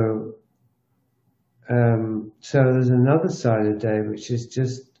 So there's another side of Dave, which is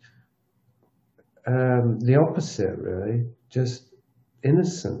just the opposite, really, just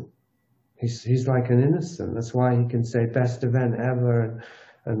innocent. He's like an innocent. That's why he can say best event ever,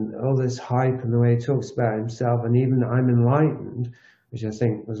 and all this hype and the way he talks about himself, and even I'm enlightened, which I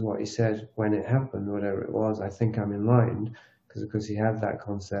think was what he said when it happened, whatever it was. I think I'm enlightened, because he had that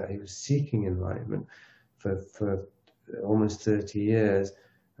concept. He was seeking enlightenment for almost 30 years,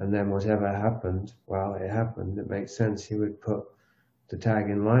 and then whatever happened, well, it happened. It makes sense he would put the tag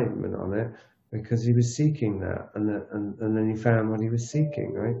enlightenment on it, because he was seeking that, and then he found what he was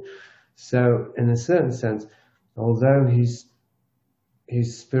seeking, right? So in a certain sense, although he's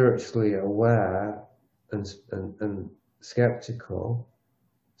spiritually aware and skeptical,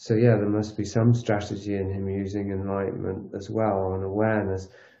 so yeah, there must be some strategy in him using enlightenment as well, and awareness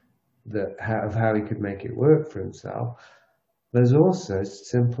of how he could make it work for himself. There's also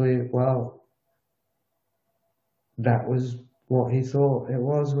simply, well, that was what he thought it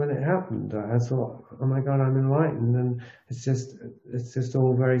was when it happened. I thought, oh my God, I'm enlightened, and it's just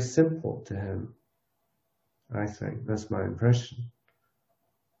all very simple to him. I think that's my impression.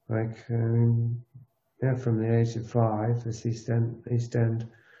 Like, yeah, from the age of 5, this East End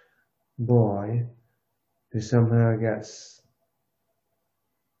boy who somehow gets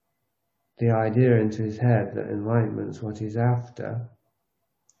the idea into his head that enlightenment's what he's after,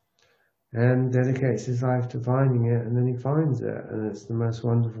 and dedicates his life to finding it, and then he finds it, and it's the most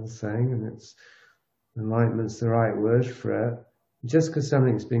wonderful thing, and it's enlightenment's the right word for it. Just because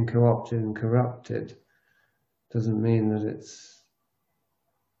something's been co-opted and corrupted doesn't mean that it's,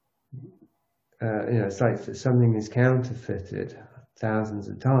 it's like something is counterfeited thousands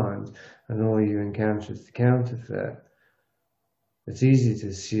of times, and all you encounter is the counterfeit. It's easy to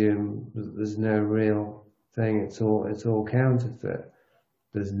assume that there's no real thing, it's all counterfeit.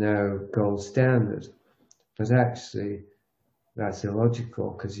 There's no gold standard. But actually, that's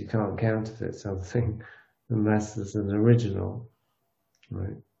illogical, because you can't counterfeit something unless there's an original,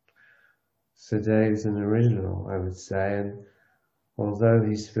 right? So Dave's an original, I would say, and although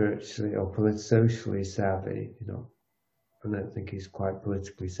he's spiritually or socially savvy, I don't think he's quite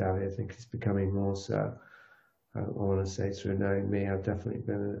politically savvy. I think he's becoming more so. I want to say through knowing me, I've definitely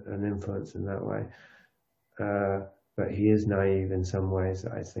been an influence in that way. But he is naive in some ways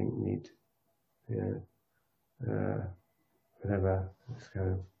that I think need, whatever, it's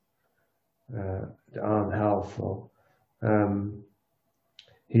kind of aren't helpful.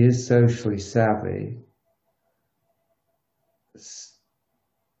 He is socially savvy,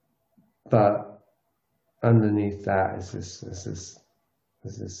 but underneath that is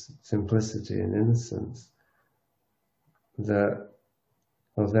this simplicity and innocence that,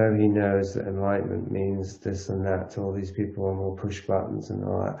 although he knows that enlightenment means this and that to all these people and will push buttons and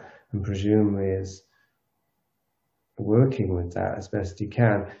all that, and presumably is working with that as best he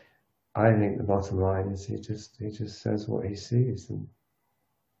can, I think the bottom line is he just says what he sees, and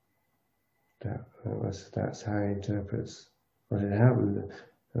that's how he interprets what had happened,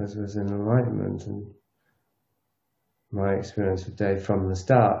 as was in enlightenment. And my experience with Dave from the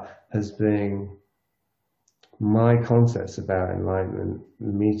start has been my concepts about enlightenment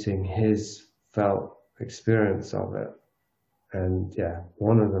meeting his felt experience of it, and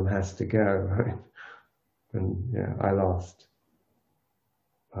one of them has to go, right? And I lost.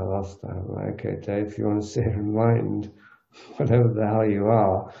 I'm like, okay, Dave, if you want to stay enlightened, whatever the hell you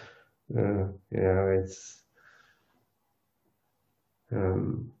are,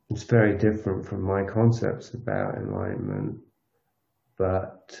 it's very different from my concepts about enlightenment,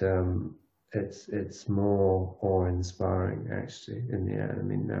 but it's more awe-inspiring, actually, in the end. I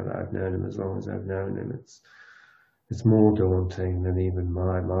mean, now that I've known him as long as I've known him, it's more daunting than even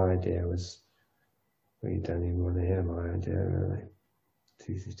my idea was. Well, you don't even want to hear my idea, really. It's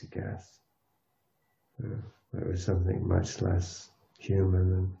easy to guess. It was something much less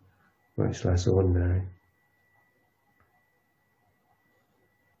human and much less ordinary.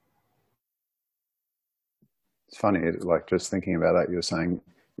 It's funny, like just thinking about that, you were saying,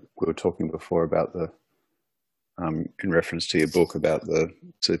 we were talking before about the, in reference to your book about the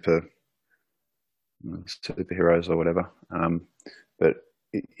superheroes or whatever. But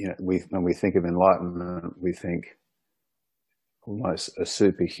when we think of enlightenment, we think almost a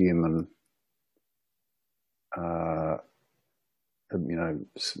superhuman,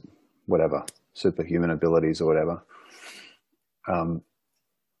 whatever, superhuman abilities or whatever. And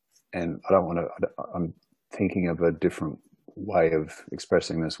I'm thinking of a different way of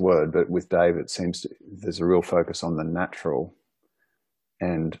expressing this word, but with Dave, it seems there's a real focus on the natural,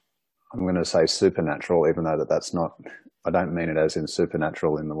 and I'm going to say supernatural, even though that's not, I don't mean it as in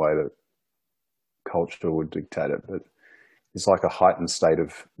supernatural in the way that culture would dictate it, but it's like a heightened state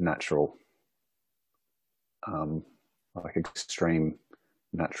of natural, like extreme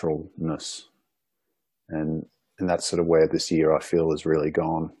naturalness. And that's sort of where this year I feel has really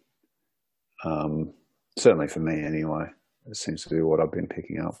gone. Certainly for me anyway, it seems to be what I've been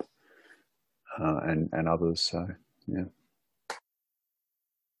picking up, and others. So, yeah.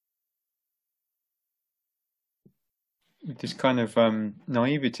 This kind of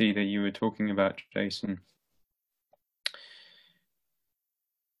naivety that you were talking about, Jason.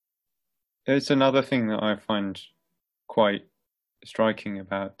 It's another thing that I find quite striking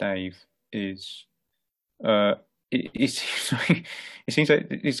about Dave is it seems like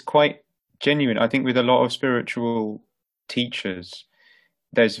it's quite genuine. I think with a lot of spiritual teachers,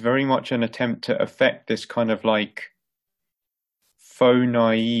 there's very much an attempt to affect this kind of like faux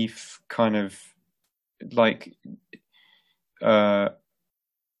naive kind of like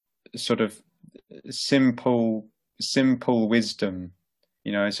sort of simple wisdom.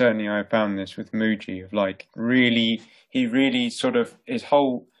 Certainly I found this with Muji, of like he really sort of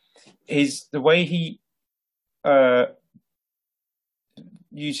the way he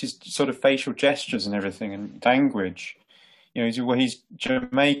uses sort of facial gestures and everything and language. He's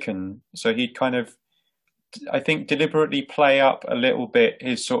Jamaican, so he'd kind of I think, deliberately play up a little bit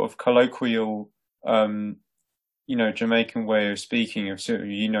his sort of colloquial, Jamaican way of speaking, of sort of,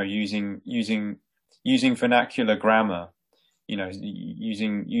 using vernacular grammar,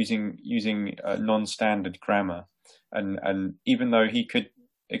 using non-standard grammar, and even though he could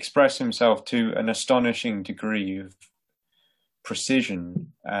express himself to an astonishing degree of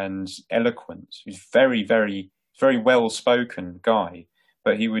precision and eloquence, he's very, very, very well-spoken guy,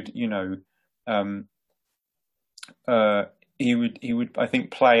 but he would, he would, I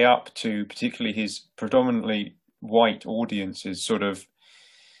think, play up to particularly his predominantly white audience's sort of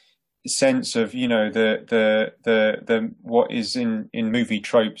sense of, the what is in movie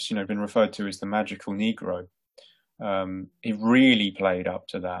tropes, been referred to as the magical Negro. He really played up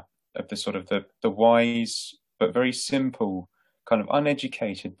to that, of the sort of the wise but very simple, kind of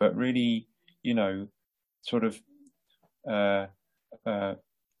uneducated but really, sort of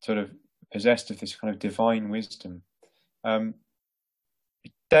possessed of this kind of divine wisdom.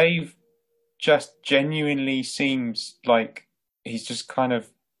 Dave just genuinely seems like he's just kind of,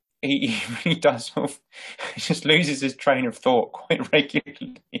 he really does sort of, he just loses his train of thought quite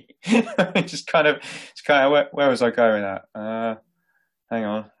regularly. It's kind of where was I going at? Hang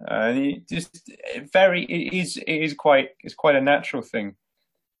on. He just it's quite a natural thing.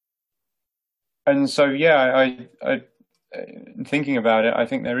 And so, yeah, I thinking about it, I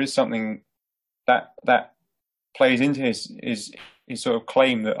think there is something that plays into his sort of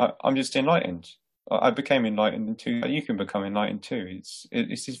claim that I'm just enlightened. I became enlightened too. You can become enlightened too.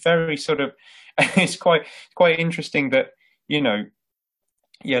 It's this very sort of, it's quite interesting that,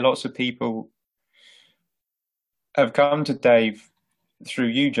 lots of people have come to Dave through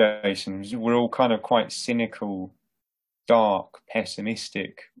you, Jason. We're all kind of quite cynical, dark,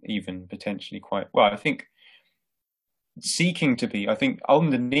 pessimistic, even potentially quite, well, I think seeking to be, I think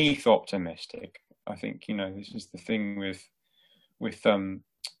underneath optimistic. I think, this is the thing with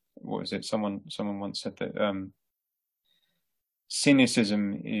what was it? Someone once said that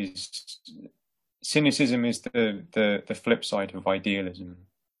cynicism is the flip side of idealism.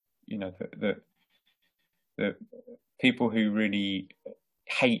 The people who really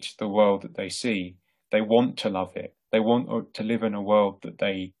hate the world that they see, they want to love it. They want to live in a world that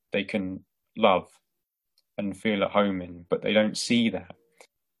they can love and feel at home in, but they don't see that.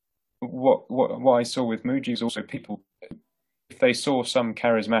 What I saw with Muji is also people, if they saw some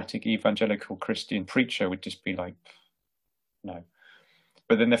charismatic evangelical Christian preacher, would just be like, no.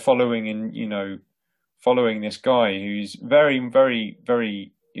 But then they're following this guy who's very, very,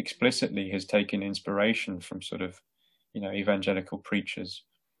 very explicitly has taken inspiration from sort of, evangelical preachers,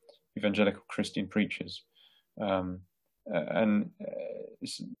 evangelical Christian preachers.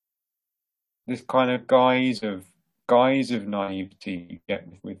 This kind of guise of naivety you get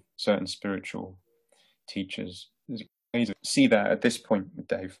with certain spiritual teachers. I see that at this point with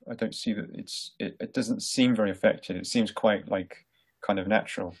Dave. I don't see that it doesn't seem very affected. It seems quite like kind of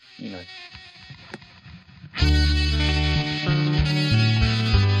natural,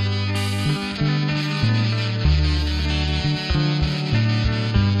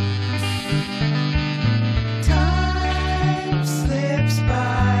 Time slips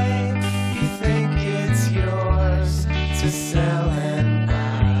by, you think it's yours to sell and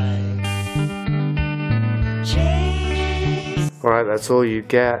buy. Chase. All right, that's all you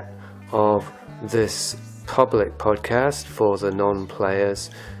get of this public podcast for the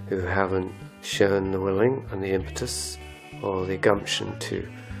non-players who haven't shown the willing and the impetus or the gumption to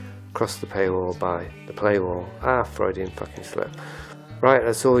cross the paywall by the playwall. Freudian fucking slip. Right,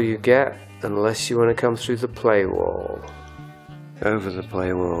 that's all you get unless you want to come through the playwall. Over the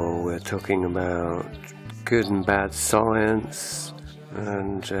playwall, we're talking about good and bad science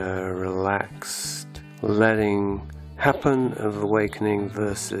and relaxed letting happen of awakening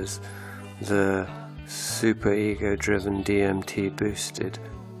versus the super ego driven DMT boosted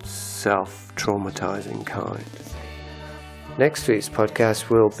self-traumatizing kind. Next week's podcast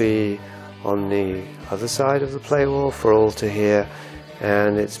will be on the other side of the playwall for all to hear,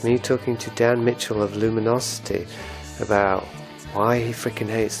 and it's me talking to Dan Mitchell of Luminosity about why he freaking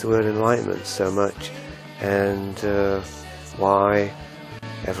hates the word enlightenment so much and why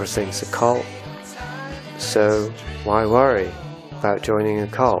everything's a cult. So why worry about joining a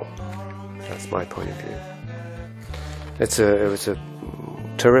cult? That's my point of view. It was a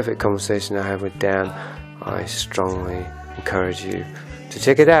terrific conversation I had with Dan. I strongly encourage you to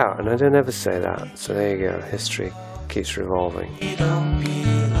check it out, and I don't ever say that. So there you go. History keeps revolving.